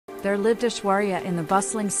there lived Aishwarya in the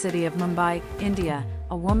bustling city of Mumbai, India,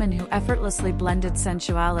 a woman who effortlessly blended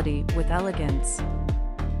sensuality with elegance.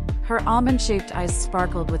 Her almond-shaped eyes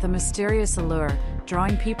sparkled with a mysterious allure,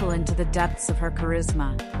 drawing people into the depths of her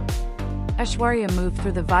charisma. Aishwarya moved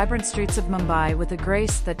through the vibrant streets of Mumbai with a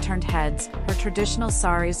grace that turned heads, her traditional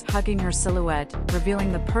saris hugging her silhouette,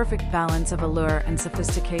 revealing the perfect balance of allure and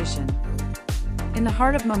sophistication. In the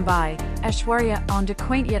heart of Mumbai, Aishwarya owned a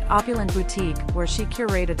quaint yet opulent boutique where she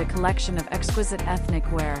curated a collection of exquisite ethnic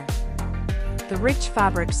wear. The rich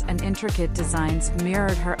fabrics and intricate designs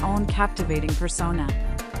mirrored her own captivating persona.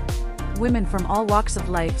 Women from all walks of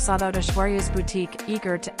life sought out Aishwarya's boutique,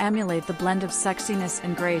 eager to emulate the blend of sexiness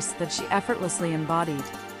and grace that she effortlessly embodied.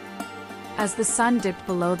 As the sun dipped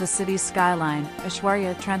below the city's skyline,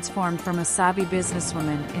 Aishwarya transformed from a savvy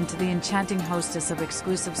businesswoman into the enchanting hostess of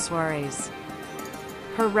exclusive soirees.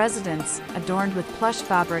 Her residence, adorned with plush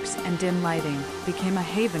fabrics and dim lighting, became a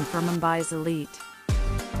haven for Mumbai's elite.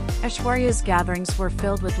 Aishwarya's gatherings were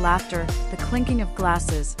filled with laughter, the clinking of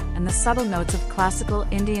glasses, and the subtle notes of classical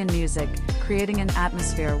Indian music, creating an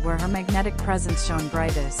atmosphere where her magnetic presence shone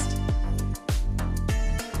brightest.